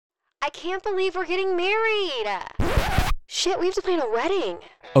I can't believe we're getting married. Shit, we have to plan a wedding.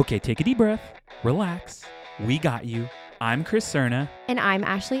 Okay, take a deep breath. Relax. We got you. I'm Chris Cerna. And I'm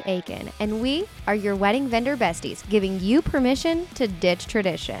Ashley Aiken, and we are your wedding vendor besties, giving you permission to ditch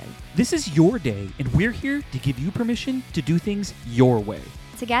tradition. This is your day, and we're here to give you permission to do things your way.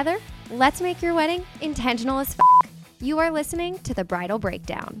 Together, let's make your wedding intentional as f***. You are listening to The Bridal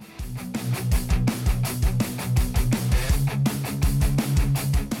Breakdown.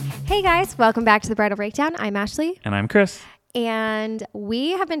 Hey guys, welcome back to The Bridal Breakdown. I'm Ashley. And I'm Chris. And we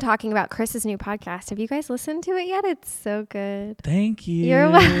have been talking about Chris's new podcast. Have you guys listened to it yet? It's so good. Thank you. You're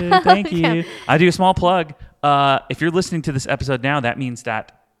welcome. Thank you. I do a small plug. If you're listening to this episode now, that means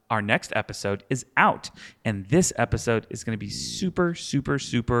that our next episode is out. And this episode is going to be super, super,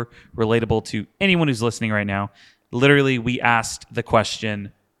 super relatable to anyone who's listening right now. Literally, we asked the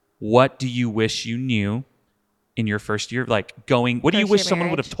question, what do you wish you knew in your first year? What do you wish someone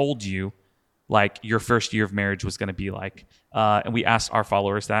would have told you, like, your first year of marriage was going to be like? And we asked our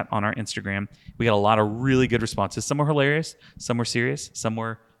followers that on our Instagram. We got a lot of really good responses. Some were hilarious, some were serious, some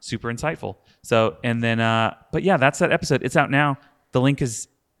were super insightful. So, and then, but yeah, that's that episode. It's out now. The link is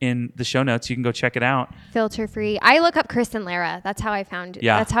in the show notes. You can go check it out. Filter free. I look up Chris and Lara. That's how I found you.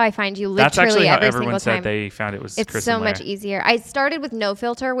 Yeah. That's how I find you literally That's actually how every everyone single said time. they found it was It's Chris so and Lara. much easier. I started with no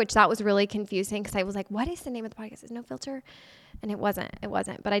filter, which that was really confusing because I was like, what is the name of the podcast? Is no filter? And it wasn't.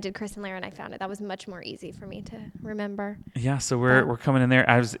 But I did Chris and Lara and I found it. That was much more easy for me to remember. Yeah, so we're coming in there.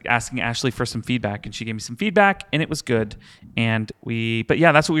 I was asking Ashley for some feedback, and she gave me some feedback, and it was good. But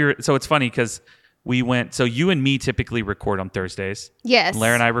yeah, that's what we were. So it's funny because we went. So you and me typically record on Thursdays. Yes.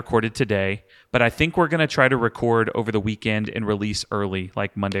 Lara and I recorded today, but I think we're gonna try to record over the weekend and release early,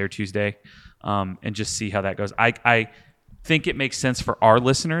 like Monday or Tuesday, and just see how that goes. I think it makes sense for our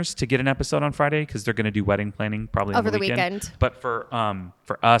listeners to get an episode on Friday because they're going to do wedding planning probably over on the weekend. But for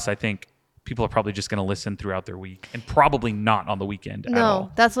us, I think people are probably just going to listen throughout their week and probably not on the weekend at all.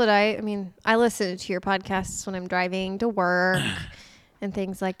 No, that's what I mean, I listen to your podcasts when I'm driving to work and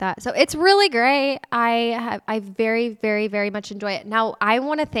things like that. So it's really great. I very, very, very much enjoy it. Now, I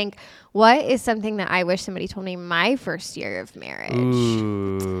want to think, what is something that I wish somebody told me my first year of marriage?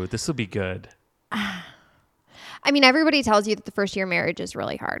 Ooh, this will be good. I mean, everybody tells you that the first year of marriage is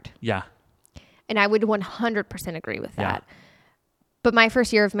really hard. Yeah. And I would 100% agree with that. Yeah. But my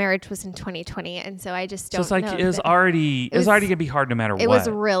first year of marriage was in 2020. And so I just don't know. So it's like, it was already going to be hard no matter what. It was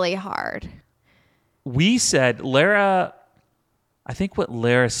really hard. We said, Lara, I think what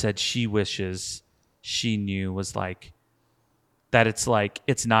Lara said she wishes she knew was like, that it's like,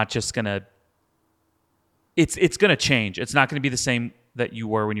 it's not just going to, it's going to change. It's not going to be the same that you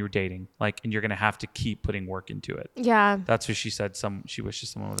were when you were dating, like, and you're gonna have to keep putting work into it. Yeah, that's what she said. She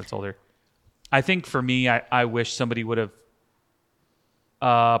wishes someone would have told her. I think for me, I wish somebody would have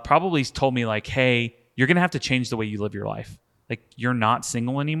probably told me, like, hey, you're gonna have to change the way you live your life. Like, you're not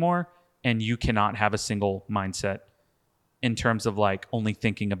single anymore, and you cannot have a single mindset in terms of like only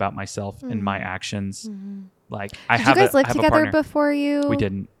thinking about myself and my actions. Mm-hmm. Like, did you guys live together before you? We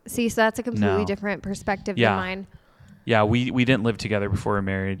didn't. See, so that's a completely different perspective than mine. Yeah, we didn't live together before we were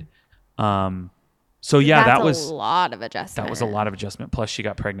married. So yeah, that was a lot of adjustment. That was a lot of adjustment. Plus, she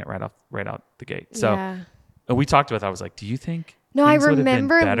got pregnant right out the gate. So and we talked about that. I was like, do you think I things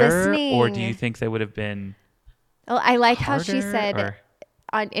remember would have been better, listening. or do you think they would have been Well, I like harder, how she said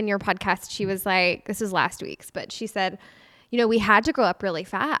in your podcast, she was like, this was last week's, but she said, we had to grow up really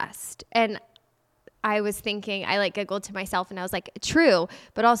fast. And I was thinking, I like giggled to myself and I was like, true.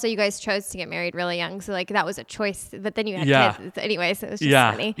 But also you guys chose to get married really young. So like that was a choice, but then you had kids anyway. So it was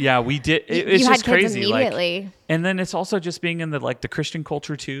just funny. Yeah, we did. you It's just had kids crazy. Immediately. Like, and then it's also just being in the Christian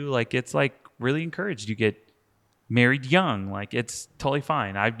culture too. Like, it's like really encouraged. You get married young. Like, it's totally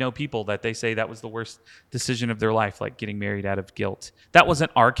fine. I know people that they say that was the worst decision of their life, like getting married out of guilt. That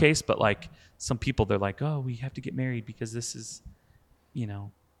wasn't our case, but like some people, they're like, oh, we have to get married because this is,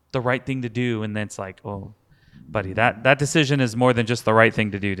 the right thing to do. And then it's like, oh, buddy, that decision is more than just the right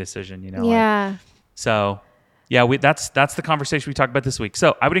thing to do decision, Yeah. Like, so yeah, that's the conversation we talked about this week.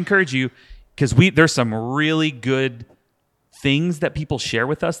 So I would encourage you, because there's some really good things that people share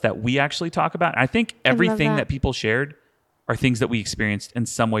with us that we actually talk about. I think everything that people shared are things that we experienced in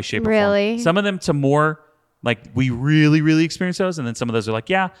some way, shape, or form. Some of them to more like we really, really experienced those. And then some of those are like,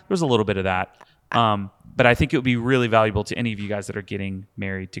 yeah, there's a little bit of that. But I think it would be really valuable to any of you guys that are getting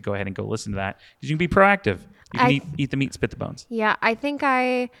married to go ahead and go listen to that, because you can be proactive. You can eat the meat, spit the bones. Yeah, I think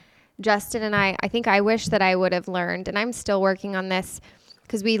Justin and I think I wish that I would have learned, and I'm still working on this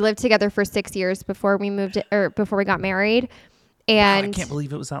because we lived together for 6 years before we before we got married. And wow, I can't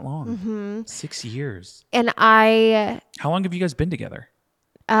believe it was that long. Mm-hmm. 6 years. And how long have you guys been together?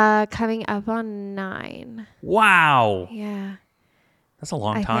 Coming up on 9. Wow. Yeah. That's a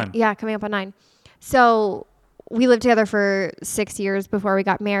long time. Yeah, coming up on 9. So we lived together for 6 years before we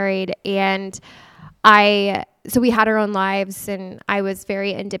got married, and so we had our own lives, and I was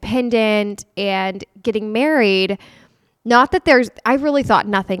very independent, and getting married, I really thought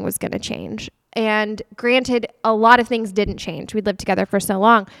nothing was going to change. And granted, a lot of things didn't change. We lived together for so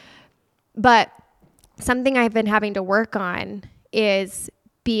long, but something I've been having to work on is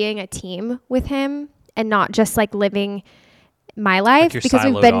being a team with him and not just like living my life, your because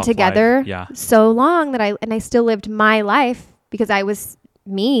we've siloed been off together life. Yeah. so long that I still lived my life because I was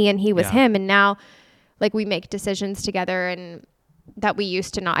me and he was Yeah. him. And now like we make decisions together, and that we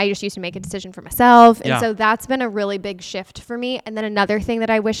used to not. I just used to make a decision for myself. And Yeah. so that's been a really big shift for me. And then another thing that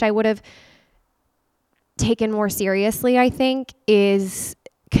I wish I would have taken more seriously, I think, is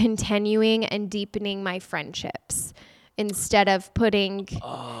continuing and deepening my friendships instead of putting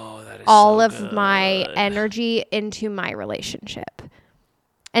all of my energy into my relationship.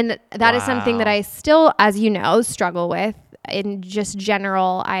 And that is something that I still, as you know, struggle with. In just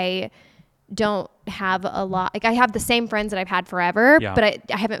general, I don't have a lot. Like I have the same friends that I've had forever, but I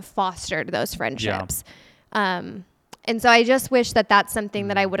haven't fostered those friendships. And so I just wish that that's something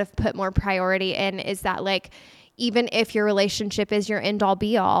that I would have put more priority in, is that like, even if your relationship is your end all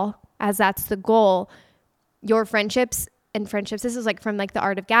be all, as that's the goal, your friendships, this is like from like the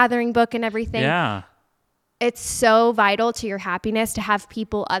Art of Gathering book and everything. Yeah. It's so vital to your happiness to have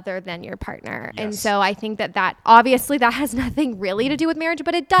people other than your partner. Yes. And so I think that obviously that has nothing really to do with marriage,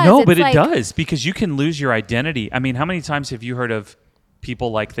 but it does. No, It's but like, it does, because you can lose your identity. I mean, how many times have you heard of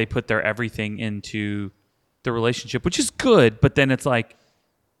people like they put their everything into the relationship, which is good, but then it's like,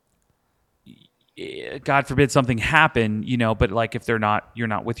 God forbid something happen, but like if you're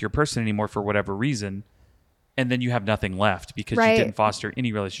not with your person anymore for whatever reason, and then you have nothing left because you didn't foster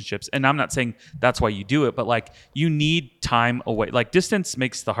any relationships. And I'm not saying that's why you do it, but like you need time away. Like distance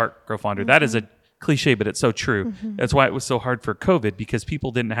makes the heart grow fonder. Mm-hmm. That is a cliche, but it's so true. Mm-hmm. That's why it was so hard for COVID, because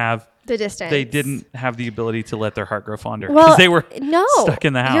people didn't have the distance. They didn't have the ability to let their heart grow fonder because they were stuck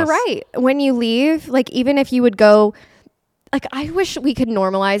in the house. You're right. When you leave, like even if you would go, like I wish we could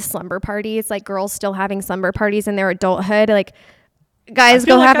normalize slumber parties, like girls still having slumber parties in their adulthood. Like guys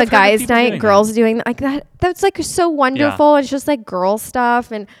go have a guys night, girls doing like that. That's like so wonderful. Yeah. It's just like girl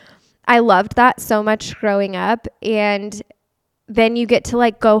stuff. And I loved that so much growing up. And then you get to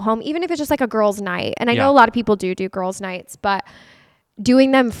like go home, even if it's just like a girls night. And I know a lot of people do girls nights, but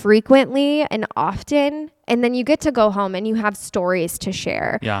doing them frequently and often, and then you get to go home and you have stories to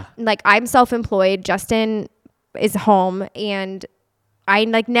share. Yeah. Like I'm self-employed. Justin is home, and I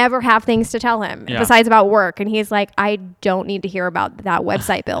like never have things to tell him besides about work. And he's like, I don't need to hear about that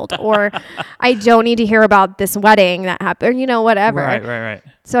website build, or I don't need to hear about this wedding that happened, or, whatever. Right.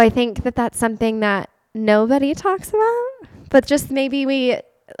 So I think that that's something that nobody talks about, but just maybe we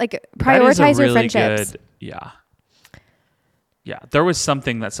like prioritize your friendships. Yeah. There was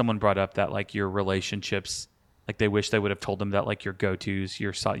something that someone brought up that like your relationships, like they wish they would have told them that like your go-tos,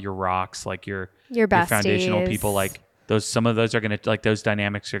 your rocks, like your foundational people, like some of those are going to, like those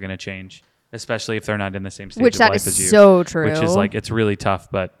dynamics are going to change, especially if they're not in the same stage of life as you. Which that is so true. Which is like, it's really tough,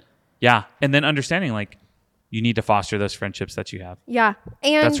 but yeah. And then understanding like you need to foster those friendships that you have. Yeah.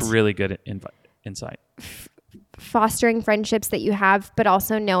 And that's really good insight. Fostering friendships that you have, but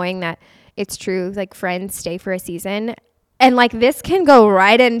also knowing that it's true. Like friends stay for a season. And like this can go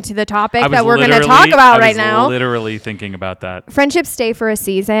right into the topic that we're going to talk about right now. I was literally thinking about that. Friendships stay for a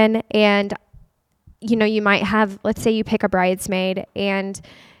season, and you might have, let's say you pick a bridesmaid, and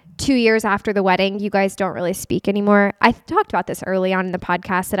 2 years after the wedding, you guys don't really speak anymore. I talked about this early on in the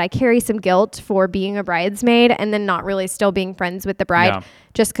podcast that I carry some guilt for being a bridesmaid and then not really still being friends with the bride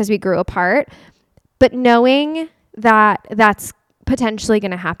just because we grew apart. But knowing that that's potentially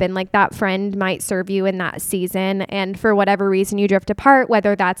going to happen, like that friend might serve you in that season, and for whatever reason you drift apart,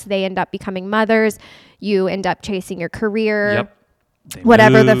 whether that's they end up becoming mothers, you end up chasing your career,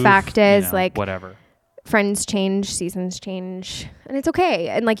 whatever the fact is, like whatever. Friends change, seasons change, and it's okay.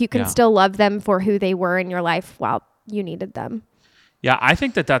 And like you can still love them for who they were in your life while you needed them. Yeah, I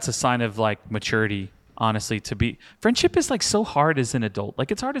think that that's a sign of like maturity, honestly. Friendship is like so hard as an adult.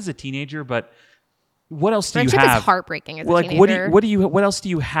 Like it's hard as a teenager, but what else do you have? Friendship is heartbreaking as a teenager. What else do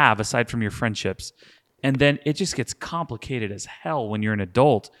you have aside from your friendships? And then it just gets complicated as hell when you're an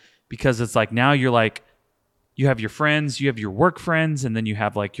adult, because it's like now you're like, you have your friends, you have your work friends, and then you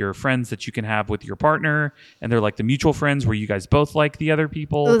have like your friends that you can have with your partner, and they're like the mutual friends where you guys both like the other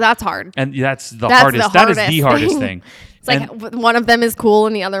people. Oh, that's hard. And that's the hardest. That is the hardest thing. It's like one of them is cool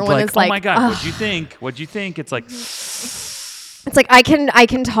and the other one is like, oh my God, what'd you think? It's like, It's like I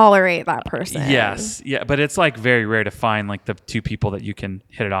can tolerate that person. Yes. Yeah. But it's like very rare to find like the two people that you can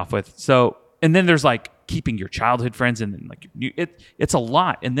hit it off with. So, and then there's like keeping your childhood friends and then like it's a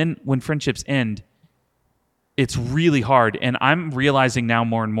lot. And then when friendships end, it's really hard. And I'm realizing now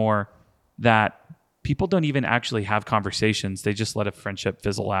more and more that people don't even actually have conversations. They just let a friendship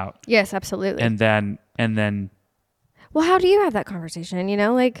fizzle out. Yes, absolutely. And then well, how do you have that conversation? You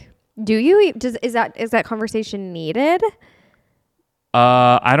know, like, do you, is that conversation needed?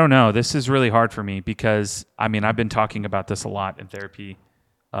 I don't know. This is really hard for me because I mean, I've been talking about this a lot in therapy.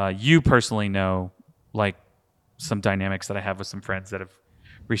 You personally know like some dynamics that I have with some friends that have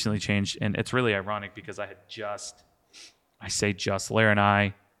recently changed. And it's really ironic because Lara and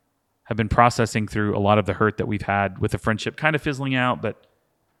I have been processing through a lot of the hurt that we've had with the friendship kind of fizzling out, but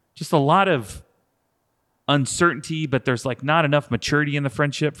just a lot of uncertainty, but there's like not enough maturity in the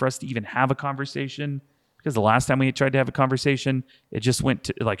friendship for us to even have a conversation because the last time we tried to have a conversation, it just went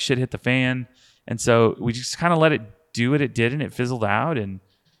to like shit hit the fan. And so we just kind of let it do what it did and it fizzled out. And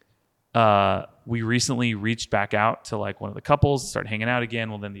we recently reached back out to like one of the couples, started hanging out again.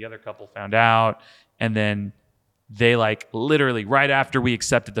 Well, then the other couple found out and then they like literally right after we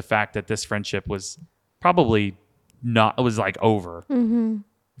accepted the fact that this friendship was probably not, it was like over. Mm-hmm.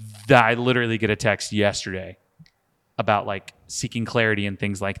 That I literally get a text yesterday about like seeking clarity and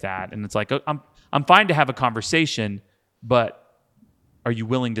things like that. And it's like, I'm fine to have a conversation, but are you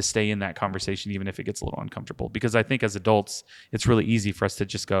willing to stay in that conversation even if it gets a little uncomfortable? Because I think as adults, it's really easy for us to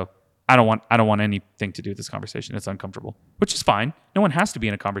just go, I don't want anything to do with this conversation. It's uncomfortable, which is fine. No one has to be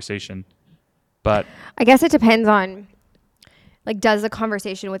in a conversation. But I guess it depends on, like, does a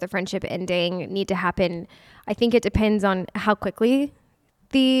conversation with a friendship ending need to happen? I think it depends on how quickly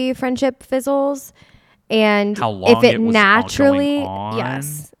the friendship fizzles and how long if it was naturally, going on.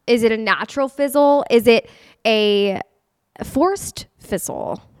 yes. Is it a natural fizzle? Is it a forced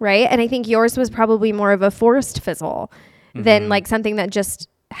fizzle, right? And I think yours was probably more of a forced fizzle than like something that just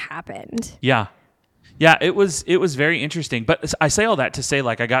happened. Yeah. Yeah, it was very interesting. But I say all that to say,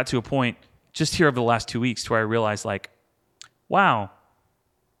 like, I got to a point just here over the last 2 weeks to where I realized, like, wow,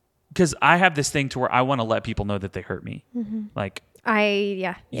 because I have this thing to where I want to let people know that they hurt me. Mm-hmm. Like,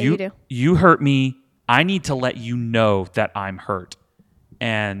 you do. You hurt me. I need to let you know that I'm hurt.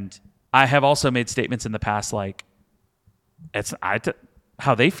 And I have also made statements in the past, like,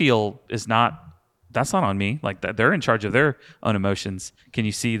 how they feel is not, that's not on me. Like, they're in charge of their own emotions. Can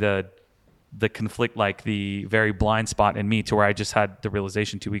you see the conflict, like the very blind spot in me to where I just had the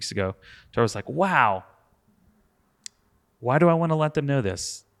realization 2 weeks ago. So I was like, wow, why do I want to let them know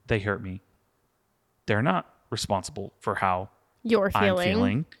this? They hurt me. They're not responsible for how You're I'm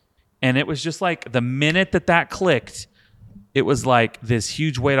feeling. And it was just like the minute that clicked, it was like this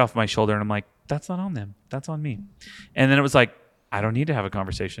huge weight off my shoulder. And I'm like, that's not on them. That's on me. And then it was like, I don't need to have a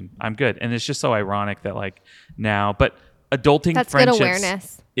conversation. I'm good. And it's just so ironic that like now, but adulting that's friendships good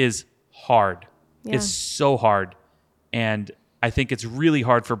awareness. Is hard. Yeah. It's so hard. And I think it's really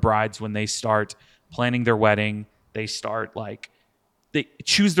hard for brides when they start planning their wedding. They start like, they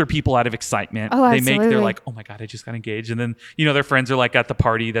choose their people out of excitement. Oh, They're like, oh my God, I just got engaged. And then, you know, their friends are like at the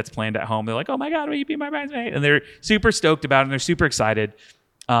party that's planned at home. They're like, oh my God, will you be my bridesmaid? And they're super stoked about it and they're super excited.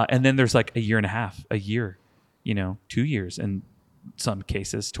 And then there's like a year, you know, 2 years in some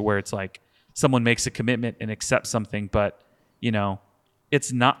cases to where it's like someone makes a commitment and accepts something, but you know,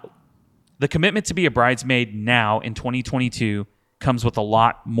 it's not the commitment to be a bridesmaid now in 2022 comes with a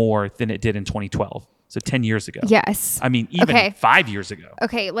lot more than it did in 2012. So 10 years ago. Yes. I mean, even 5 years ago.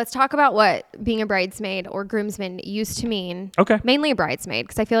 Okay, let's talk about what being a bridesmaid or groomsman used to mean. Okay. Mainly a bridesmaid,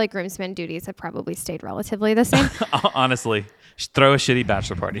 because I feel like groomsmen duties have probably stayed relatively the same. Honestly, throw a shitty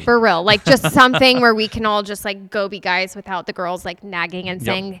bachelor party. For real. Like just something where we can all just like go be guys without the girls like nagging and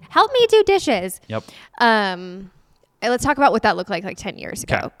saying, help me do dishes. Yep. Let's talk about what that looked like 10 years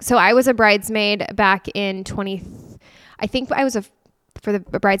ago. Okay. So I was a bridesmaid back in I think I was a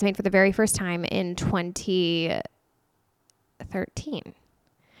bridesmaid for the very first time in 2014.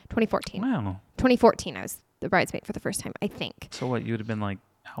 Wow. 2014, I was the bridesmaid for the first time, I think. So what, you would have been like,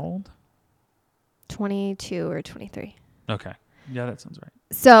 how old? 22 or 23. Okay. Yeah, that sounds right.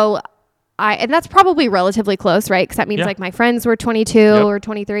 So and that's probably relatively close, right? Because that means like my friends were 22 or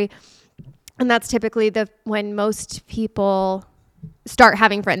 23. And that's typically when most people start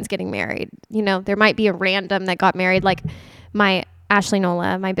having friends getting married. You know, there might be a random that got married. Like my Ashley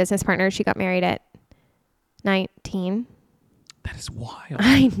Nola, my business partner, she got married at 19. That is wild.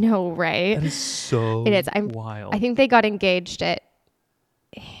 I know, right? That is so wild. I think they got engaged at,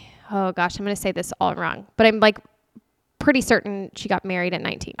 oh gosh, I'm going to say this all wrong. But I'm like pretty certain she got married at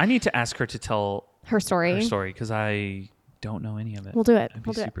 19. I need to ask her to tell her story because I don't know any of it. We'll do it. I'd be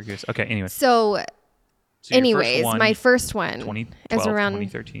We'll do it. super curious. Okay, anyway. So your anyways, first one, my first one 2012, is around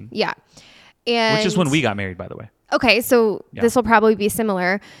 2013. Yeah. And Which is when we got married, by the way. Okay, so Yeah. this will probably be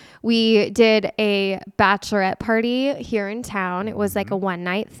similar. We did a bachelorette party here in town. It was like a one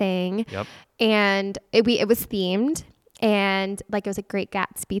night thing. Yep. And it was themed, and like it was a Great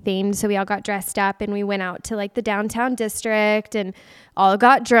Gatsby themed. So we all got dressed up and we went out to like the downtown district and all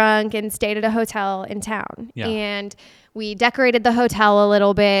got drunk and stayed at a hotel in town. Yeah. And we decorated the hotel a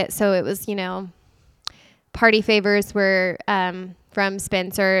little bit. So it was, party favors were from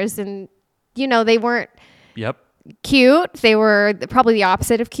Spencer's, and they weren't Yep. cute. They were probably the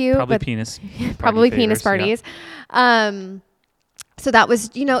opposite of cute. Probably but penis. probably penis favors, parties. So that was,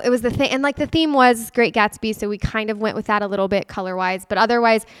 it was the thing. And like the theme was Great Gatsby. So we kind of went with that a little bit color wise, but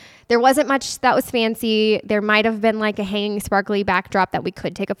otherwise there wasn't much that was fancy. There might've been like a hanging sparkly backdrop that we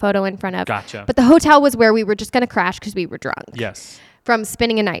could take a photo in front of. Gotcha. But the hotel was where we were just going to crash because we were drunk. Yes. From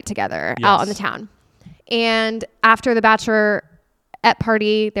spending a night together out on the town. And after the bachelorette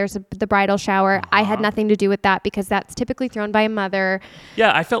party, there's the bridal shower. I had nothing to do with that because that's typically thrown by a mother.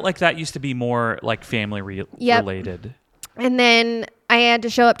 Yeah, I felt like that used to be more like family related. And then I had to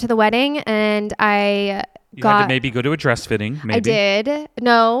show up to the wedding, and You had to maybe go to a dress fitting. Maybe. I did.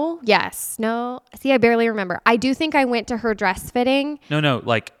 No. Yes. No. See, I barely remember. I do think I went to her dress fitting. No.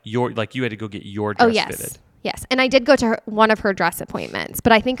 Like you had to go get your dress fitted. Yes. And I did go to one of her dress appointments,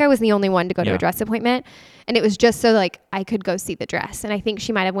 but I think I was the only one to go to a dress appointment, and it was just so like I could go see the dress. And I think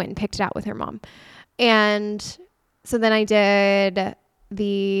she might have went and picked it out with her mom. And so then I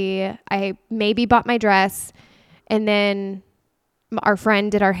maybe bought my dress, and then our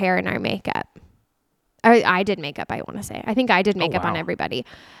friend did our hair and our makeup. I did makeup, I want to say. I think I did makeup on everybody.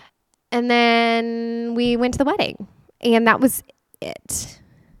 And then we went to the wedding, and that was it.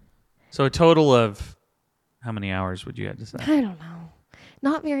 So a total of how many hours would you have to say? I don't know.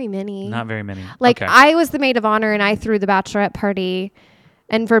 Not very many. Not very many. Like okay. I was the maid of honor, and I threw the bachelorette party.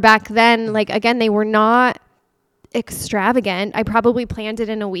 And for back then, like again, they were not extravagant. I probably planned it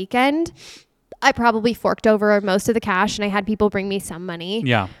in a weekend. I probably forked over most of the cash, and I had people bring me some money.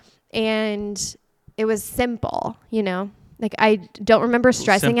 Yeah. And it was simple, like I don't remember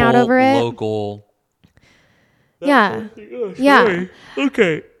stressing out over it. Local. Yeah. Oh, yeah.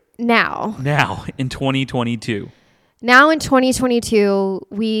 Okay. Now in 2022. Now in 2022,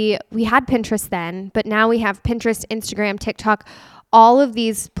 we had Pinterest then, but now we have Pinterest, Instagram, TikTok, all of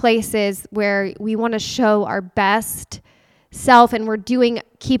these places where we want to show our best self, and we're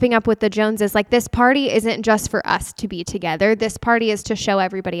keeping up with the Joneses. Like this party isn't just for us to be together. This party is to show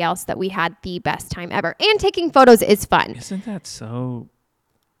everybody else that we had the best time ever. And taking photos is fun. Isn't that so?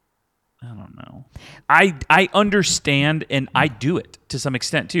 I don't know. I understand, and I do it to some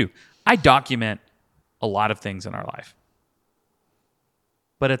extent too. I document a lot of things in our life.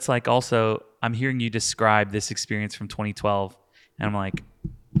 But it's like also, I'm hearing you describe this experience from 2012, and I'm like,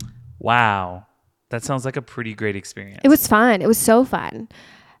 wow, that sounds like a pretty great experience. It was fun. It was so fun.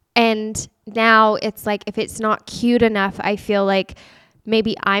 And now it's like, if it's not cute enough, I feel like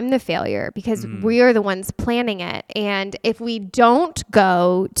maybe I'm the failure because we are the ones planning it. And if we don't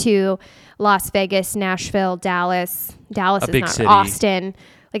go to Las Vegas, Nashville, Dallas is not city. Austin.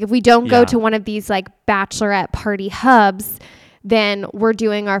 Like if we don't go to one of these like bachelorette party hubs, then we're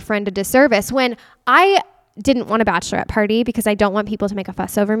doing our friend a disservice. When I didn't want a bachelorette party because I don't want people to make a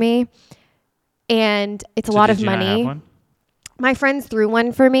fuss over me. And it's a lot of money. Not have one? My friends threw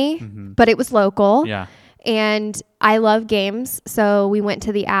one for me, but it was local. Yeah. And I love games. So we went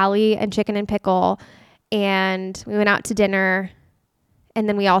to the Alley and Chicken and Pickle, and we went out to dinner, and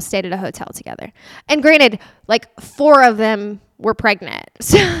then we all stayed at a hotel together. And granted, like 4 of them were pregnant.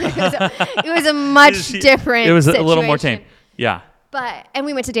 So it was a much different It was situation. a little more tame. Yeah. And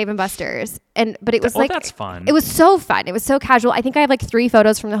we went to Dave and Buster's, but it was that's fun. It was so fun. It was so casual. I think I have like 3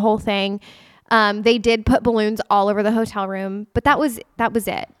 photos from the whole thing. They did put balloons all over the hotel room, but that was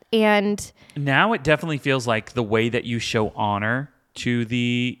it. And now it definitely feels like the way that you show honor to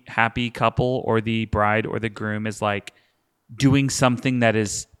the happy couple or the bride or the groom is like doing something that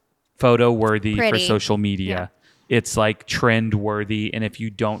is photo worthy for social media. Yeah. It's like trend worthy. And if you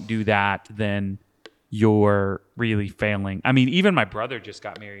don't do that, then you're really failing. I mean, even my brother just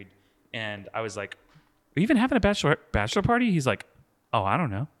got married, and I was like, are you even having a bachelor party? He's like, oh, I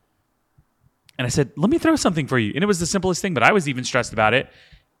don't know. And I said, let me throw something for you. And it was the simplest thing, but I was even stressed about it.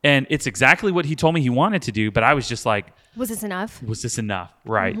 And it's exactly what he told me he wanted to do. But I was just like, was this enough?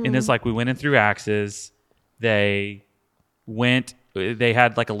 Right. And it's like, we went in through Axis. They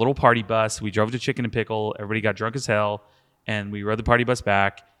had like a little party bus. We drove to Chicken and Pickle. Everybody got drunk as hell. And we rode the party bus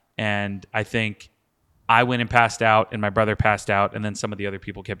back. And I think I went and passed out, and my brother passed out, and then some of the other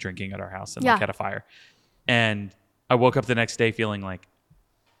people kept drinking at our house and like had a fire. And I woke up the next day feeling like,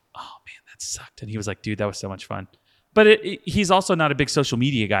 oh man, that sucked. And he was like, dude, that was so much fun. But he's also not a big social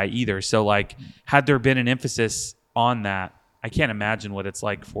media guy either. So like, had there been an emphasis on that, I can't imagine what it's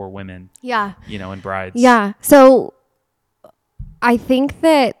like for women. Yeah. You know, and brides. Yeah. So I think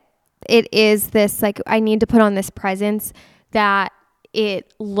that it is this, like, I need to put on this presence that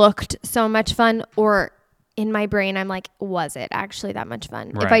it looked so much fun, or in my brain, I'm like, was it actually that much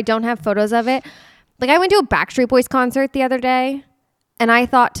fun? Right. If I don't have photos of it, like I went to a Backstreet Boys concert the other day and I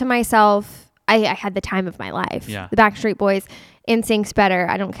thought to myself, I had the time of my life. Yeah. The Backstreet Boys, NSYNC's better.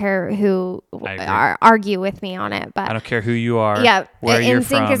 I don't care who argue with me on it, but I don't care who you are. Yeah. Where you're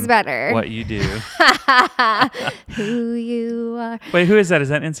from. NSYNC is better. What you do. Who you are. Wait, who is that? Is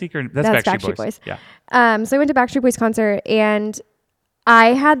that NSYNC or that's Backstreet Boys? Yeah. So I went to Backstreet Boys concert and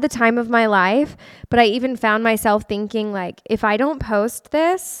I had the time of my life, but I even found myself thinking like, if I don't post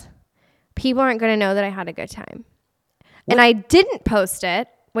this, people aren't going to know that I had a good time. What? And I didn't post it.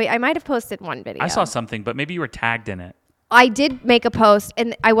 Wait, I might have posted one video. I saw something, but maybe you were tagged in it. I did make a post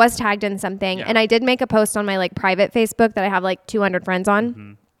and I was tagged in something and I did make a post on my like private Facebook that I have like 200 friends on.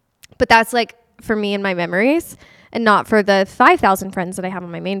 Mm-hmm. But that's like for me and my memories and not for the 5,000 friends that I have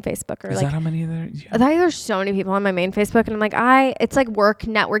on my main Facebook. Or Is like, that how many there? Yeah. There's so many people on my main Facebook and I'm like, it's like work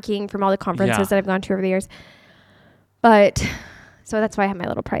networking from all the conferences that I've gone to over the years. But so that's why I have my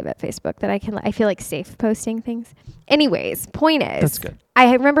little private Facebook that I feel like safe posting things. Anyways, point is, that's good.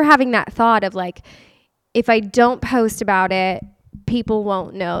 I remember having that thought of like, if I don't post about it, people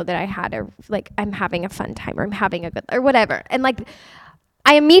won't know that I'm having a fun time or I'm having a good, or whatever. And like,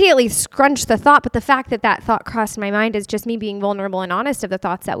 I immediately scrunched the thought, but the fact that thought crossed my mind is just me being vulnerable and honest of the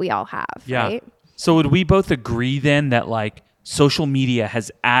thoughts that we all have. Yeah. Right? So would we both agree then that like social media has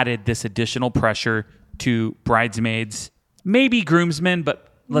added this additional pressure to bridesmaids, maybe groomsmen, but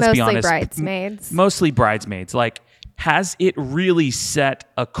let's be honest. Mostly bridesmaids. Like, has it really set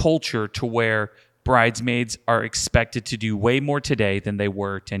a culture to where bridesmaids are expected to do way more today than they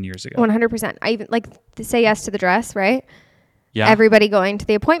were 10 years ago? 100%. I even like to say yes to the dress, right? Yeah. Everybody going to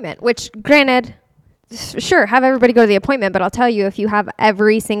the appointment, which granted, sure, have everybody go to the appointment, but I'll tell you, if you have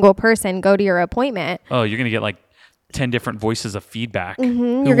every single person go to your appointment. Oh, you're going to get like 10 different voices of feedback.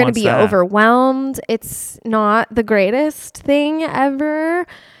 Mm-hmm. You're going to be overwhelmed. It's not the greatest thing ever.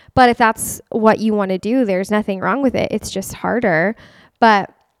 But if that's what you want to do, there's nothing wrong with it. It's just harder.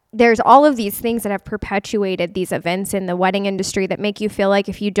 But there's all of these things that have perpetuated these events in the wedding industry that make you feel like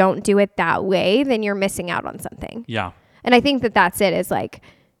if you don't do it that way, then you're missing out on something. Yeah. And I think that that's it, is like,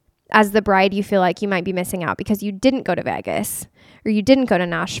 as the bride, you feel like you might be missing out because you didn't go to Vegas or you didn't go to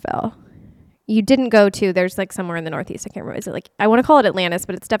Nashville. You didn't go to, there's like somewhere in the Northeast. I can't remember. Is it like, I want to call it Atlantis,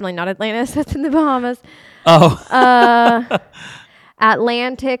 but it's definitely not Atlantis. That's in the Bahamas. Oh.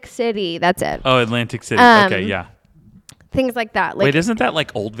 Atlantic City. That's it. Oh, Atlantic City. Okay. Yeah. Things like that. Like, wait, isn't that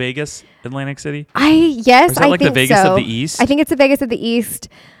like old Vegas, Atlantic City? Yes, I like think the Vegas so. of the East? I think it's the Vegas of the East.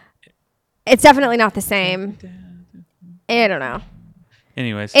 It's definitely not the same. I don't know.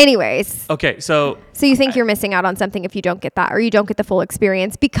 Anyways. Okay, so you think you're missing out on something if you don't get that, or you don't get the full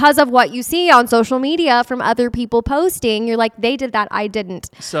experience because of what you see on social media from other people posting. You're like, they did that, I didn't.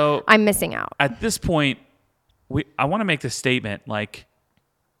 So I'm missing out. At this point, I want to make this statement, like,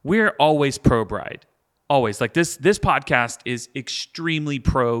 we're always pro bride. Always. Like, this podcast is extremely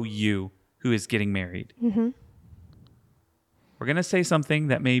pro you who is getting married. Mm-hmm. We're going to say something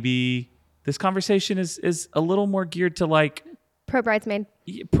that maybe this conversation is a little more geared to like pro bridesmaid.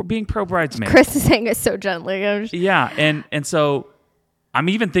 Being pro bridesmaid. Chris is saying it so gently. Yeah, and so I'm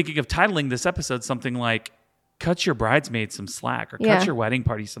even thinking of titling this episode something like "Cut Your Bridesmaid Some Slack" or "Cut Your Wedding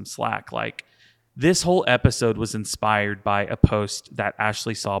Party Some Slack." Like, this whole episode was inspired by a post that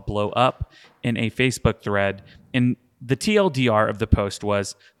Ashley saw blow up in a Facebook thread, and the TLDR of the post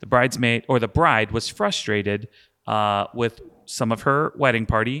was the bride was frustrated with some of her wedding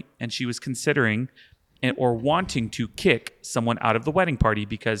party, and she was considering or wanting to kick someone out of the wedding party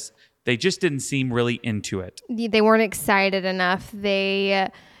because they just didn't seem really into it. They weren't excited enough. Not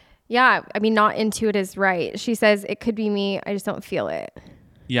into it is right. She says, it could be me, I just don't feel it.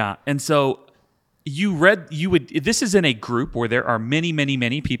 Yeah. And so this is in a group where there are many, many,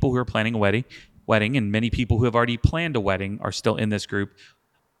 many people who are planning a wedding, and many people who have already planned a wedding are still in this group.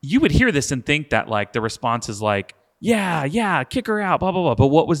 You would hear this and think that like the response is like, yeah, kick her out, blah, blah, blah. But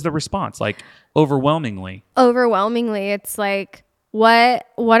what was the response? Like, overwhelmingly, it's like, what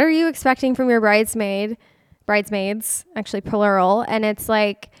are you expecting from your bridesmaids, actually plural. And it's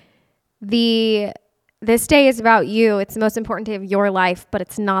like, this day is about you. It's the most important day of your life, but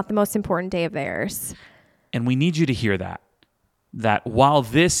it's not the most important day of theirs. And we need you to hear that while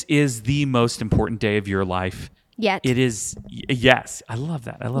this is the most important day of your life, Yet. it is, yes, I love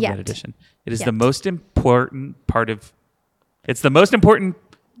that. I love Yet. that addition. It is Yet. the most important it's the most important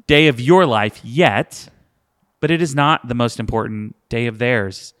day of your life yet, but it is not the most important day of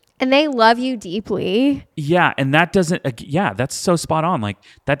theirs. And they love you deeply. Yeah, and that doesn't, that's so spot on. Like,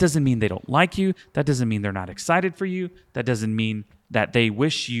 that doesn't mean they don't like you. That doesn't mean they're not excited for you. That doesn't mean that they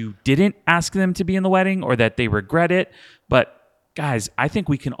wish you didn't ask them to be in the wedding or that they regret it. But guys, I think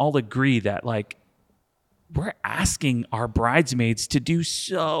we can all agree that, like, we're asking our bridesmaids to do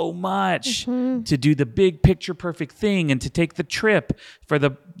so much, to do the big picture perfect thing and to take the trip for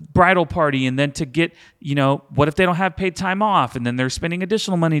the bridal party, and then to get, what if they don't have paid time off, and then they're spending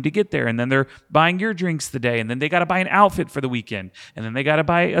additional money to get there, and then they're buying your drinks the day, and then they got to buy an outfit for the weekend, and then they got to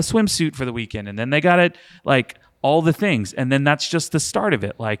buy a swimsuit for the weekend, and then they got to, like, all the things. And then that's just the start of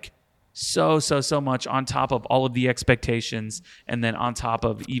it. Like, so much on top of all of the expectations, and then on top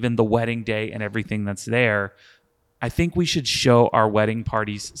of even the wedding day and everything that's there. I think we should show our wedding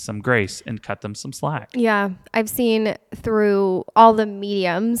parties some grace and cut them some slack. Yeah. I've seen through all the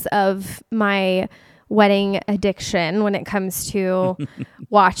mediums of my wedding addiction when it comes to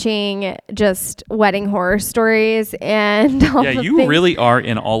watching just wedding horror stories and all Yeah, the you things. really are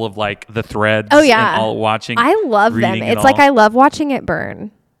in all of, like, the threads. Oh, yeah. And all watching. I love them. reading it It's like all. I love watching it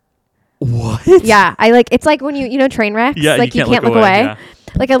burn. What? Yeah, it's like when you train wrecks, Yeah, like you can't look look away. yeah.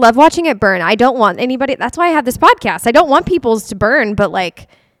 Like, I love watching it burn. I don't want anybody. That's why I have this podcast. I don't want people's to burn, but, like,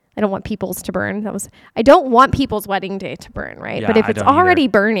 I don't want people's to burn. I don't want people's wedding day to burn, right? Yeah, but if I it's don't already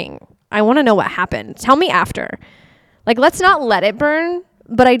either. burning, I want to know what happened. Tell me after. Like, let's not let it burn,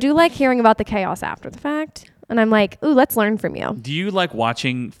 but I do like hearing about the chaos after the fact. And I'm like, ooh, let's learn from you. Do you like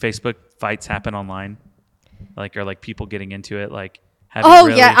watching Facebook fights happen online? Like, or like people getting into it? Like, have you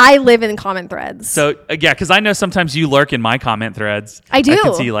really? Yeah, I live in comment threads. So yeah, because I know sometimes you lurk in my comment threads. I do. I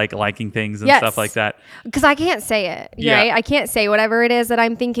can see, like, liking things and Yes. stuff like that. Because I can't say it, Yeah. right? I can't say whatever it is that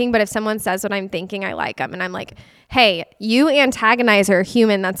I'm thinking, but if someone says what I'm thinking, I like them. And I'm like, hey, you antagonizer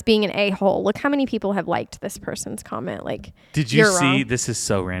human that's being an a-hole. Look how many people have liked this person's comment. Like, Did you you're see, wrong. this is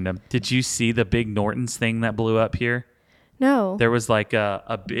so random. Did you see the big Norton's thing that blew up here? No. There was like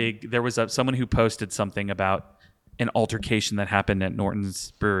someone who posted something about an altercation that happened at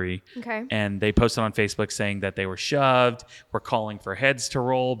Norton's Brewery. Okay. And they posted on Facebook saying that they were shoved, were calling for heads to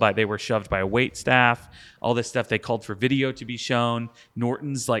roll, they were shoved by a wait staff, all this stuff. They called for video to be shown.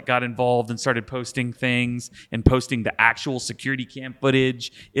 Norton's, like, got involved and started posting things and posting the actual security cam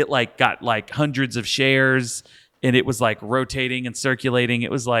footage. It, like, got, like, hundreds of shares, and it was, like, rotating and circulating.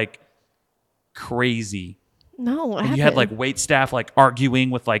 It was, like, crazy. No, what And you had, like, happened? wait staff, like, arguing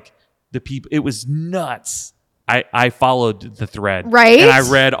with, like, the people. It was nuts. I followed the thread. Right? And I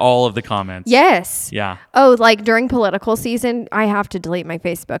read all of the comments. Yes. Yeah. Oh, like during political season, I have to delete my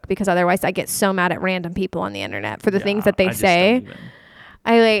Facebook because otherwise I get so mad at random people on the internet for the things that I they just say.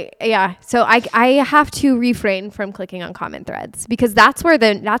 don't even. So I have to refrain from clicking on comment threads because that's where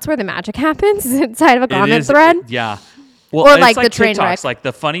the magic happens inside of a comment thread. Yeah. Well, Or, it's like, the train TikToks. wreck. Like,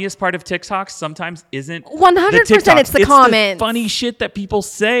 the funniest part of TikToks sometimes isn't 100% the TikToks. it's the The comments. funny shit that people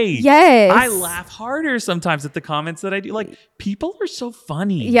say. Yes. I laugh harder sometimes at the comments that I do. Like, people are so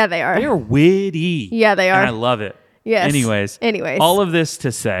funny. Yeah, they are. They're witty. Yeah, they are. And I love it. Yes. Anyways. All of this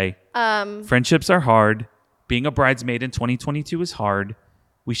to say, friendships are hard. Being a bridesmaid in 2022 is hard.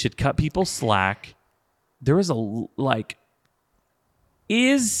 We should cut people slack. There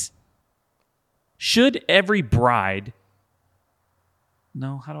is should every bride...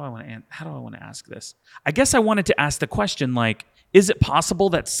 No, how do I want to ask this? I guess I wanted to ask the question, like, is it possible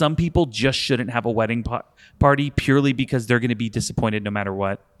that some people just shouldn't have a wedding party purely because they're going to be disappointed no matter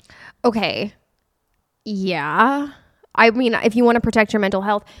what? Okay. Yeah. I mean, if you want to protect your mental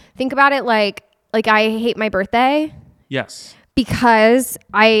health, think about it like I hate my birthday Yes. because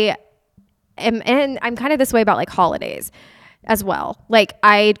I am, and I'm kind of this way about like holidays as well. Like,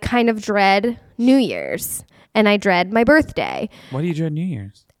 I kind of dread New Year's and I dread my birthday Why do you dread New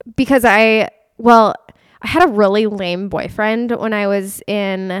Year's? because I had a really lame boyfriend when I was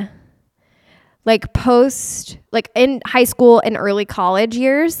in in high and early college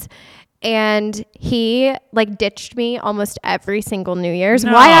years. And he like ditched me almost every single New Year's.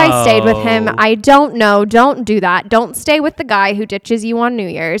 No. Why I stayed with him, I don't know. Don't do that. Don't stay with the guy who ditches you on New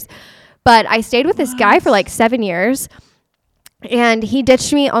Year's. But I stayed with this guy for like 7 years. And he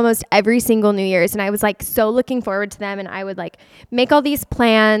ditched me almost every single New Year's. And I was like so looking forward to them. And I would like make all these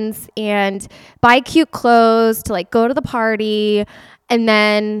plans and buy cute clothes to like go to the party. And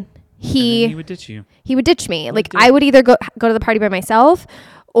then He would ditch you. he would ditch me. Like dick. I would either go to the party by myself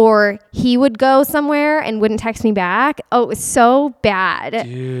or he would go somewhere and wouldn't text me back. Oh, it was so bad.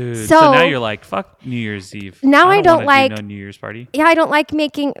 Dude. So now you're like, fuck New Year's Eve. Now I don't like no New Year's party. Yeah, I don't like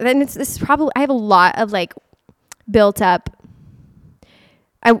making. Then this is probably, I have a lot of like built up.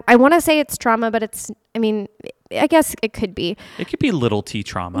 I want to say it's trauma, but it's, I mean, I guess it could be. It could be little T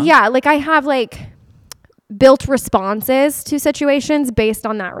trauma. Yeah, like I have like built responses to situations based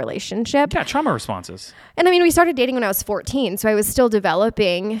on that relationship. Yeah, trauma responses. And I mean, we started dating when I was 14, so I was still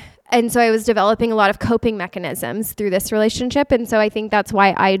developing. And so I was developing a lot of coping mechanisms through this relationship. And so I think that's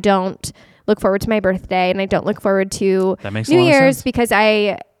why I don't look forward to my birthday and I don't look forward to New Year's, because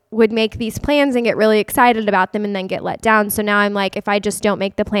I would make these plans and get really excited about them and then get let down. So now I'm like, if I just don't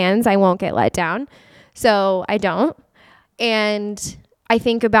make the plans, I won't get let down. So I don't. And I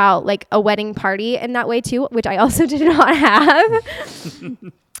think about like a wedding party in that way too, which I also did not have.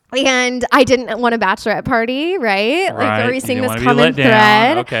 And I didn't want a bachelorette party, right? Like, are we seeing this common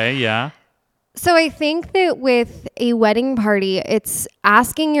thread? Okay, yeah. So I think that with a wedding party, it's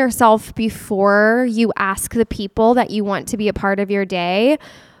asking yourself before you ask the people that you want to be a part of your day,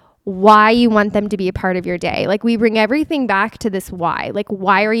 why you want them to be a part of your day. Like, we bring everything back to this why. Like,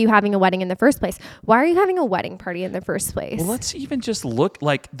 why are you having a wedding in the first place? Why are you having a wedding party in the first place? Well, let's even just look,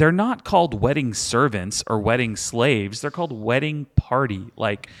 like, they're not called wedding servants or wedding slaves. They're called wedding party.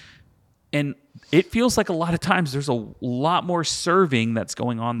 Like, and it feels like a lot of times there's a lot more serving that's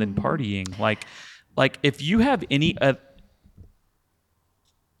going on than partying. Like if you have any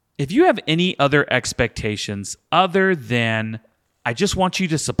other expectations other than I just want you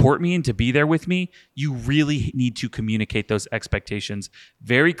to support me and to be there with me, you really need to communicate those expectations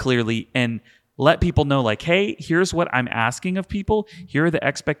very clearly and let people know, like, hey, here's what I'm asking of people. Here are the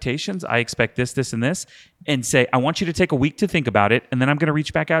expectations. I expect this, this, and this. And say, I want you to take a week to think about it, and then I'm going to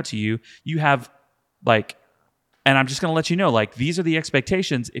reach back out to you. You have, like, and I'm just going to let you know, like, these are the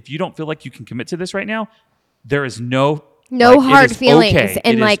expectations. If you don't feel like you can commit to this right now, there is no hard feelings,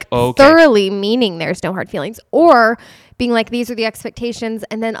 and like thoroughly meaning there's no hard feelings, or being like, these are the expectations,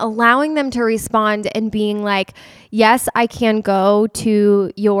 and then allowing them to respond and being like, yes, I can go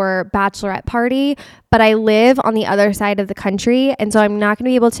to your bachelorette party, but I live on the other side of the country, and so I'm not going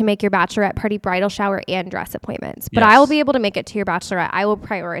to be able to make your bachelorette party, bridal shower, and dress appointments, but I will be able to make it to your bachelorette. I will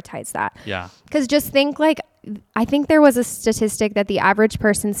prioritize that. Yeah. Because just think, like, I think there was a statistic that the average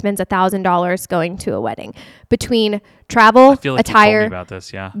person spends $1,000 going to a wedding, between travel, attire, about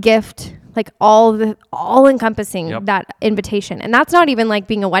this, yeah, gift, like all encompassing that invitation. And that's not even like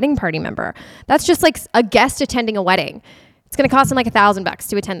being a wedding party member. That's just like a guest attending a wedding. It's going to cost them like $1,000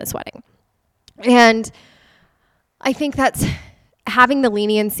 to attend this wedding. And I think that's having the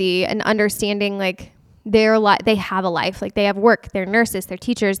leniency and understanding, like, they have a life, like they have work, they're nurses, they're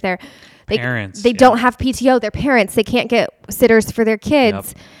teachers, they're parents. They don't have PTO, they're parents. They can't get sitters for their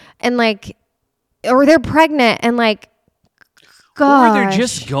kids. And like, or they're pregnant and like, gosh. Or they're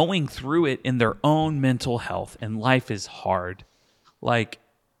just going through it in their own mental health and life is hard. Like,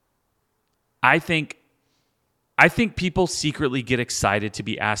 I think people secretly get excited to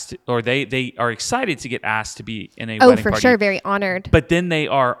be asked, or they are excited to get asked to be in a wedding party. Oh, for sure. Very honored. But then they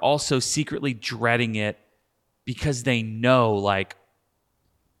are also secretly dreading it because they know, like,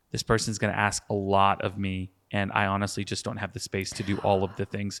 this person's going to ask a lot of me, and I honestly just don't have the space to do all of the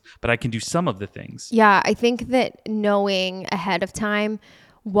things, but I can do some of the things. Yeah, I think that knowing ahead of time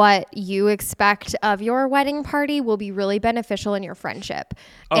what you expect of your wedding party will be really beneficial in your friendship.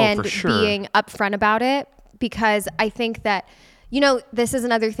 And for sure. Being upfront about it, because I think that, this is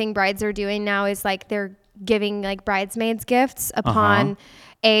another thing brides are doing now, is like they're giving like bridesmaids gifts upon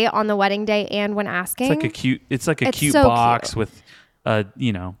on the wedding day and when asking. It's like a cute box with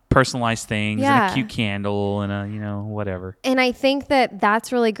personalized things and a cute candle and a, whatever. And I think that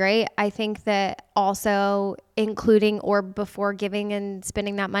that's really great. I think that also including, or before giving and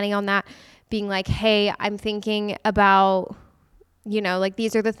spending that money on that, being like, hey, I'm thinking about, like,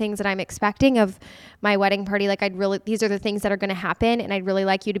 these are the things that I'm expecting of my wedding party. Like, these are the things that are going to happen, and I'd really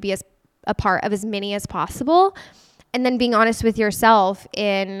like you to be a part of as many as possible. And then being honest with yourself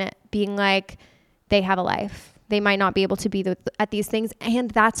in being like, they have a life. They might not be able to be at these things, and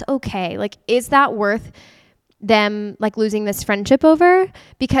that's okay. Like, is that worth them, like, losing this friendship over?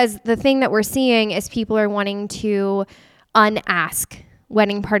 Because the thing that we're seeing is people are wanting to unask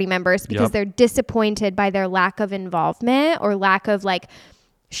wedding party members because they're disappointed by their lack of involvement or lack of, like,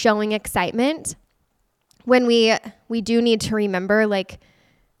 showing excitement. When we do need to remember, like,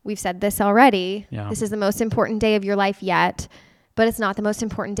 we've said this already, this is the most important day of your life yet, but it's not the most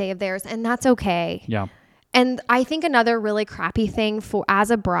important day of theirs, and that's okay. Yeah. And I think another really crappy thing as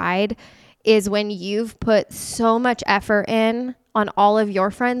a bride is when you've put so much effort in on all of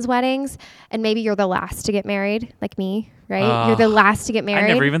your friends' weddings, and maybe you're the last to get married, like me, right? You're the last to get married.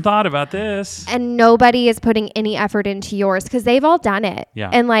 I never even thought about this. And nobody is putting any effort into yours because they've all done it. Yeah.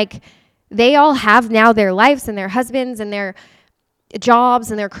 And like they all have now their lives and their husbands and their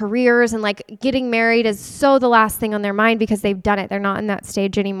jobs and their careers, and like getting married is so the last thing on their mind because they've done it. They're not in that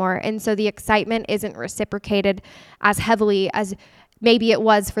stage anymore. And so the excitement isn't reciprocated as heavily as maybe it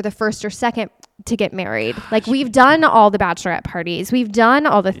was for the first or second to get married. Like we've done all the bachelorette parties. We've done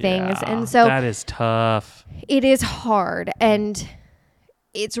all the things. Yeah, and so that is tough. it is hard. And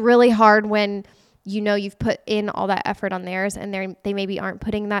it's really hard when you know you've put in all that effort on theirs and they maybe aren't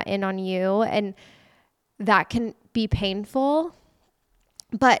putting that in on you. And that can be painful.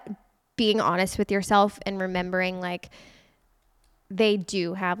 But being honest with yourself and remembering like they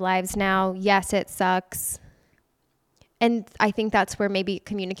do have lives now. Yes, it sucks. And I think that's where maybe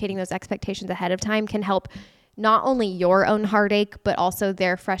communicating those expectations ahead of time can help not only your own heartache, but also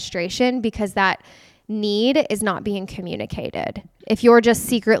their frustration, because that need is not being communicated. If you're just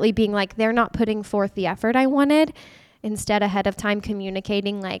secretly being like, they're not putting forth the effort I wanted, instead ahead of time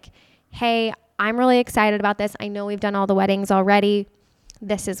communicating like, hey, I'm really excited about this. I know we've done all the weddings already.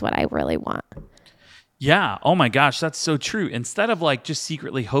 This is what I really want. Yeah. Oh my gosh, that's so true. Instead of like just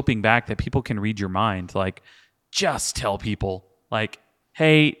secretly hoping back that people can read your mind, like just tell people like,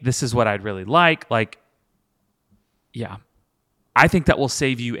 hey, this is what I'd really like. Like, yeah, I think that will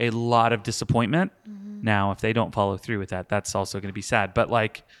save you a lot of disappointment. Mm-hmm. Now, if they don't follow through with that, that's also going to be sad. But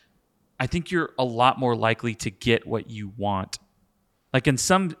like, I think you're a lot more likely to get what you want. Like in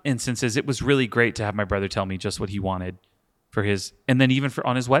some instances, it was really great to have my brother tell me just what he wanted for his, and then even for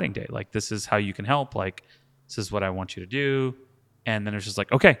on his wedding day, like, this is how you can help. Like, this is what I want you to do. And then it's just like,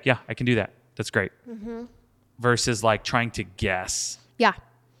 okay, yeah, I can do that. That's great. Mm-hmm. Versus like trying to guess. Yeah.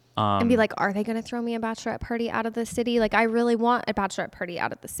 And be like, are they going to throw me a bachelorette party out of the city? Like, I really want a bachelorette party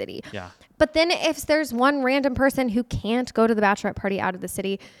out of the city. Yeah. But then if there's one random person who can't go to the bachelorette party out of the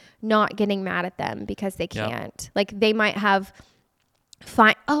city, not getting mad at them because they can't. Yep. Like, they might have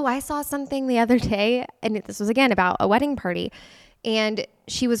fine. Oh, I saw something the other day, and this was again about a wedding party, and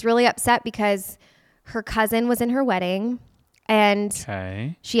she was really upset because her cousin was in her wedding, and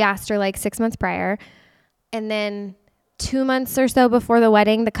she asked her like 6 months prior, and then 2 months or so before the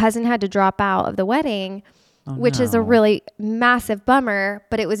wedding, the cousin had to drop out of the wedding, which is a really massive bummer.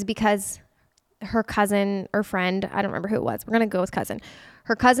 But it was because her cousin or friend, I don't remember who it was. We're gonna go with cousin.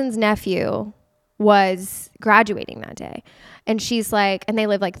 Her cousin's nephew was graduating that day, and she's like, and they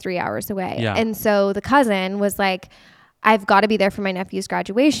live like 3 hours away. Yeah. And so the cousin was like, I've got to be there for my nephew's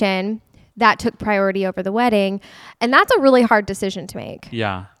graduation. That took priority over the wedding. And that's a really hard decision to make.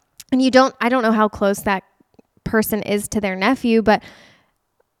 Yeah. And I don't know how close that person is to their nephew, but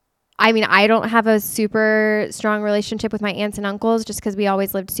I mean, I don't have a super strong relationship with my aunts and uncles just because we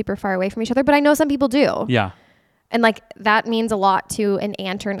always lived super far away from each other, but I know some people do. Yeah. And like, that means a lot to an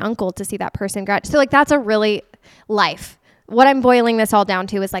aunt or an uncle to see that person graduate. So like, that's a really life. What I'm boiling this all down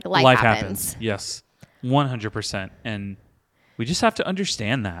to is like life happens. Yes. 100%. And we just have to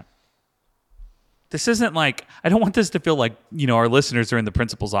understand that. This isn't like, I don't want this to feel like, our listeners are in the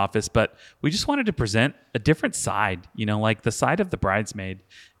principal's office, but we just wanted to present a different side, like the side of the bridesmaid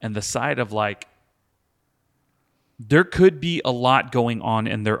and the side of like, there could be a lot going on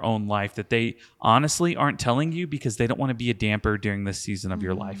in their own life that they honestly aren't telling you because they don't want to be a damper during this season of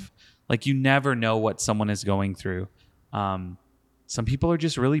your life. Like, you never know what someone is going through. Some people are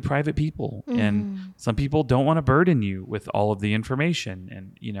just really private people, and some people don't want to burden you with all of the information.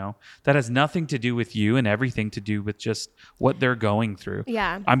 And, that has nothing to do with you and everything to do with just what they're going through.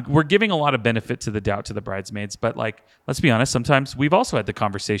 Yeah. We're giving a lot of benefit to the doubt to the bridesmaids, but like, let's be honest, sometimes we've also had the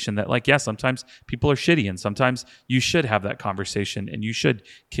conversation that like, yeah, sometimes people are shitty, and sometimes you should have that conversation and you should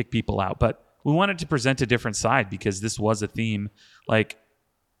kick people out. But we wanted to present a different side because this was a theme like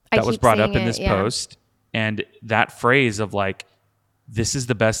that was brought up in this post. And that phrase of like, this is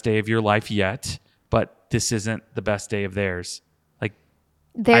the best day of your life yet, but this isn't the best day of theirs. Like,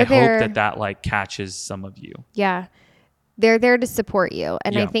 I hope that like catches some of you. Yeah. They're there to support you.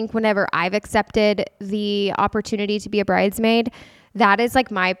 And I think whenever I've accepted the opportunity to be a bridesmaid, that is like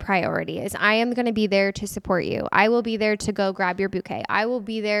my priority is I am going to be there to support you. I will be there to go grab your bouquet. I will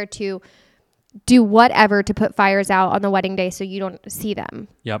be there to do whatever to put fires out on the wedding day so you don't see them.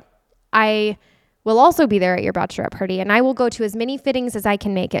 Yep. I will also be there at your bachelorette party, and I will go to as many fittings as I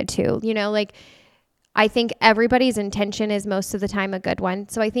can make it to. Like, I think everybody's intention is most of the time a good one.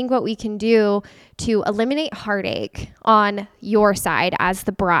 So I think what we can do to eliminate heartache on your side as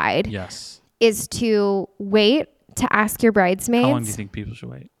the bride is to wait to ask your bridesmaids. How long do you think people should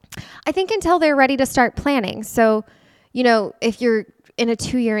wait? I think until they're ready to start planning. So, you know, if you're in a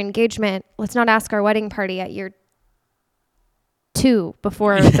 2-year engagement, let's not ask our wedding party at year 2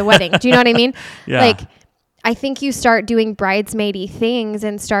 before the wedding. Do you know what I mean? Yeah. Like, I think you start doing bridesmaidy things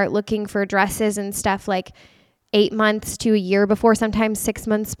and start looking for dresses and stuff like 8 months to a year before, sometimes 6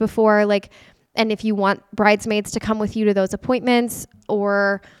 months before. Like, and if you want bridesmaids to come with you to those appointments,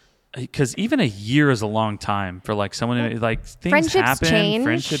 or because even a year is a long time for like someone who, like, things happen,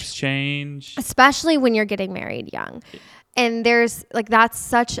 friendships change, especially when you're getting married young. And there's like,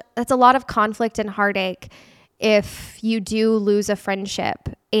 that's a lot of conflict and heartache if you do lose a friendship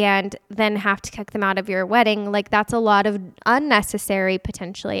and then have to kick them out of your wedding. Like, that's a lot of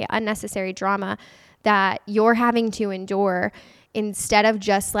potentially unnecessary drama that you're having to endure, instead of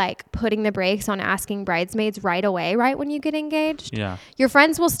just like putting the brakes on asking bridesmaids right away, right when you get engaged. Yeah. Your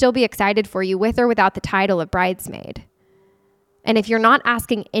friends will still be excited for you with or without the title of bridesmaid. And if you're not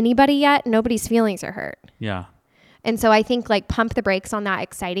asking anybody yet, nobody's feelings are hurt. Yeah. And so I think like pump the brakes on that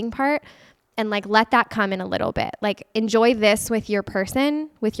exciting part and like let that come in a little bit. Like, enjoy this with your person,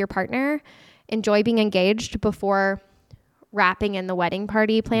 with your partner. Enjoy being engaged before wrapping in the wedding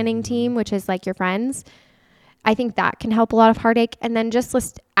party planning team, which is like your friends. I think that can help a lot of heartache. And then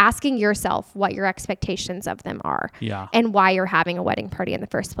just asking yourself what your expectations of them are. Yeah. And why you're having a wedding party in the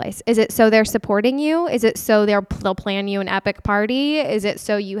first place. Is it so they're supporting you? Is it so they'll plan you an epic party? Is it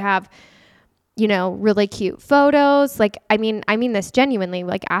so you have, you know, really cute photos? Like, I mean this genuinely.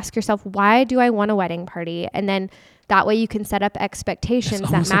 Like, ask yourself, why do I want a wedding party? And then that way you can set up expectations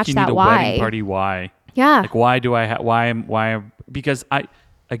that match like you that need a why. Wedding party, why? Yeah. Like, why do I because I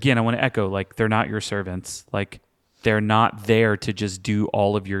want to echo, like, they're not your servants. Like, they're not there to just do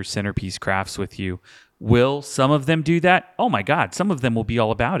all of your centerpiece crafts with you. Will some of them do that? Oh my God. Some of them will be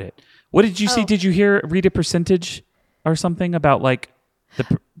all about it. What did you see? Did you read a percentage or something about like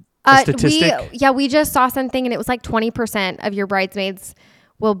the statistic? We just saw something and it was like 20% of your bridesmaids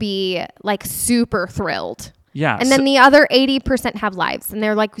will be like super thrilled. Yeah. And then the other 80% have lives and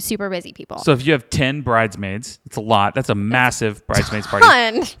they're like super busy people. So if you have 10 bridesmaids, it's a lot. That's a massive bridesmaids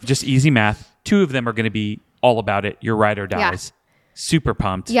party. Just easy math. 2 of them are going to be all about it. Your ride or dies. Yeah. Super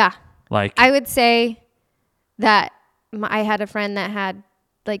pumped. Yeah. Like, I would say that I had a friend that had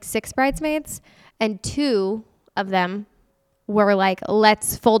like 6 bridesmaids and 2 of them were like,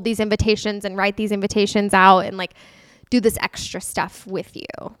 let's fold these invitations and write these invitations out and like do this extra stuff with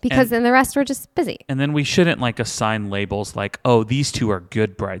you, because then the rest were just busy. And then we shouldn't like assign labels like, oh, these 2 are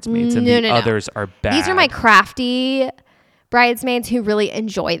good bridesmaids and the others are bad. These are my crafty bridesmaids who really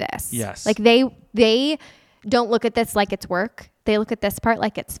enjoy this. Yes. Like they don't look at this like it's work. They look at this part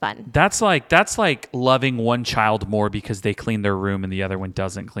like it's fun. That's like loving one child more because they clean their room and the other one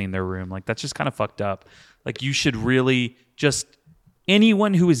doesn't clean their room. Like, that's just kind of fucked up. Like, you should really just,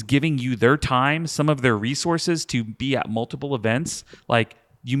 anyone who is giving you their time, some of their resources to be at multiple events, like,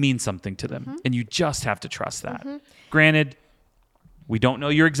 you mean something to them. And you just have to trust that. Granted, we don't know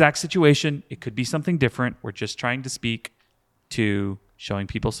your exact situation. It could be something different. We're just trying to speak to showing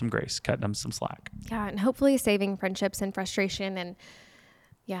people some grace, cutting them some slack. Yeah, and hopefully saving friendships and frustration and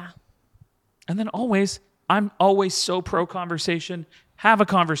yeah. And then I'm always so pro conversation. Have a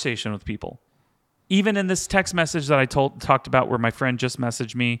conversation with people. Even in this text message that I talked about where my friend just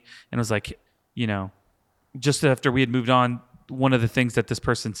messaged me and was like, you know, just after we had moved on, one of the things that this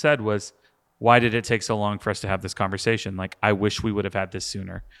person said was, why did it take so long for us to have this conversation? Like, I wish we would have had this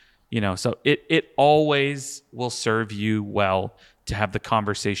sooner. You know, so it always will serve you well to have the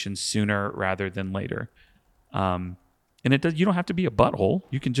conversation sooner rather than later. And you don't have to be a butthole.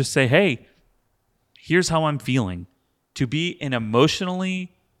 You can just say, hey, here's how I'm feeling. To be an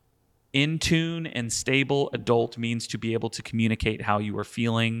emotionally in tune and stable adult means to be able to communicate how you are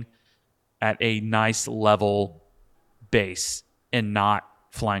feeling at a nice level base and not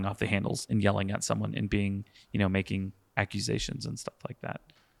flying off the handles and yelling at someone and being, you know, making accusations and stuff like that.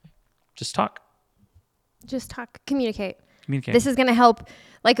 Just talk. Communicate. Communicate. This is going to help.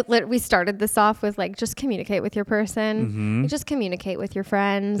 Like, we started this off with like, just communicate with your person. Mm-hmm. Just communicate with your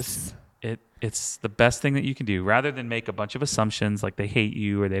friends. It's the best thing that you can do. Rather than make a bunch of assumptions like they hate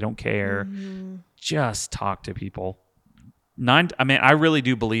you or they don't care, just talk to people. I really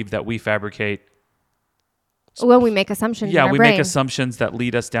do believe that we fabricate. Well, we make assumptions. Yeah, in our we brain. make assumptions that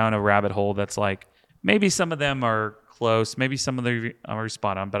lead us down a rabbit hole that's like, maybe some of them are close, maybe some of them are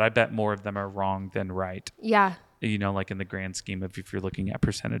spot on, but I bet more of them are wrong than right. Yeah. You know, like in the grand scheme of if you're looking at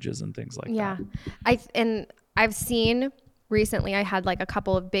percentages and things like that. Yeah. I've seen recently, I had like a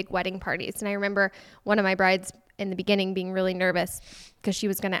couple of big wedding parties, and I remember one of my brides in the beginning being really nervous because she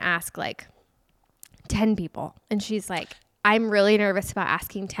was going to ask like 10 people, and she's like, I'm really nervous about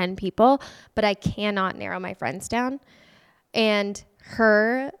asking 10 people, but I cannot narrow my friends down. And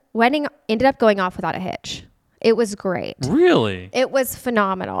her wedding ended up going off without a hitch. It was great. Really? It was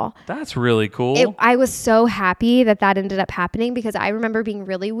phenomenal. That's really cool. I was so happy that ended up happening because I remember being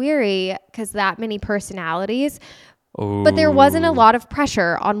really weary because that many personalities. Ooh. But there wasn't a lot of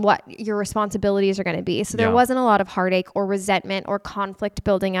pressure on what your responsibilities are going to be. So there Yeah. wasn't a lot of heartache or resentment or conflict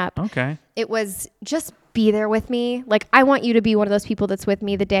building up. Okay. It was just be there with me. Like, I want you to be one of those people that's with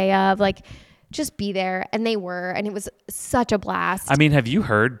me the day of. Like, just be there. And they were. And it was such a blast. I mean, have you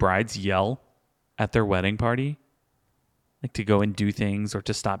heard brides yell at their wedding party? Like to go and do things or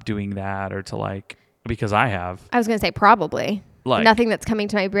to stop doing that or to like, because I have. I was going to say probably. Like, nothing that's coming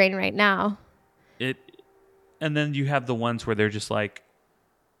to my brain right now. And then you have the ones where they're just like,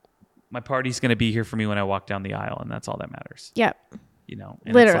 my party's going to be here for me when I walk down the aisle, and that's all that matters. Yep. You know?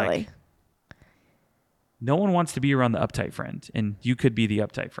 And Literally. it's like, no one wants to be around the uptight friend, and you could be the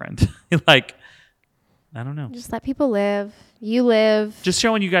uptight friend. Like, I don't know. Just let people live. You live. Just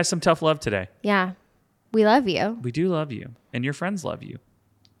showing you guys some tough love today. Yeah. We love you. We do love you, and your friends love you.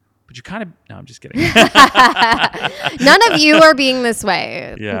 But you kind of, no, I'm just kidding. None of you are being this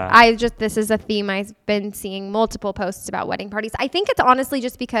way. Yeah. This is a theme I've been seeing multiple posts about wedding parties. I think it's honestly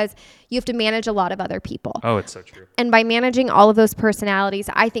just because you have to manage a lot of other people. Oh, it's so true. And by managing all of those personalities,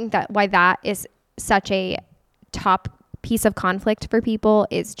 I think that why that is such a top piece of conflict for people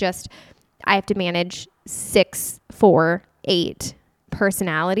is just, I have to manage 6, 4, 8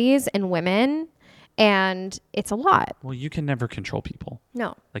 personalities and women. And it's a lot. Well, you can never control people.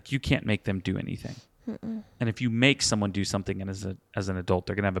 No. Like, you can't make them do anything. Mm-mm. And if you make someone do something and as an adult,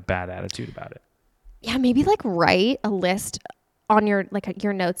 they're going to have a bad attitude about it. Yeah, maybe like write a list on your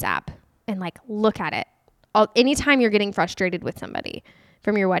your notes app and like look at it. Anytime you're getting frustrated with somebody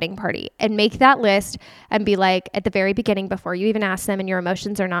from your wedding party, and make that list and be like, at the very beginning, before you even ask them and your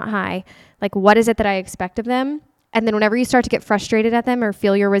emotions are not high, like, what is it that I expect of them? And then whenever you start to get frustrated at them or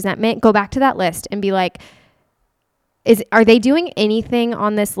feel your resentment, go back to that list and be like, are they doing anything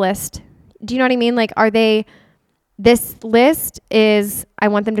on this list? Do you know what I mean? Like, this list is, I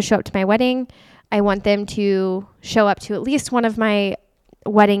want them to show up to my wedding. I want them to show up to at least one of my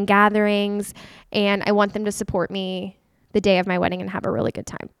wedding gatherings. And I want them to support me the day of my wedding and have a really good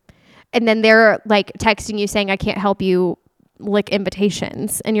time. And then they're like texting you saying, I can't help you, like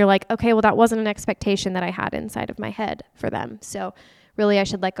invitations, and you're like, okay, well, that wasn't an expectation that I had inside of my head for them. So really, I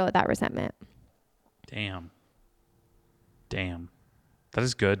should let go of that resentment. Damn. That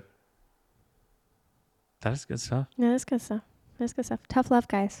is good. That is good stuff. No, that's good stuff. That's good stuff. Tough love,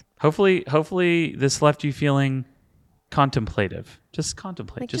 guys. Hopefully this left you feeling contemplative. Just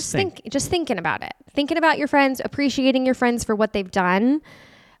contemplate. Like, just think. Just thinking about it. Thinking about your friends, appreciating your friends for what they've done,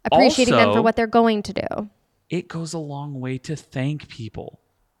 appreciating them for what they're going to do. It goes a long way to thank people.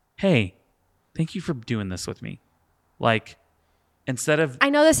 Hey, thank you for doing this with me. Like, instead of... I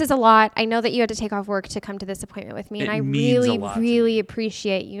know this is a lot. I know that you had to take off work to come to this appointment with me. And I really, really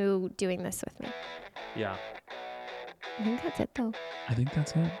appreciate you doing this with me. Yeah. I think that's it, though. I think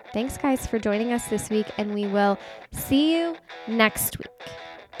that's it. Thanks, guys, for joining us this week. And we will see you next week.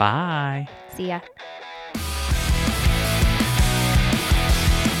 Bye. See ya.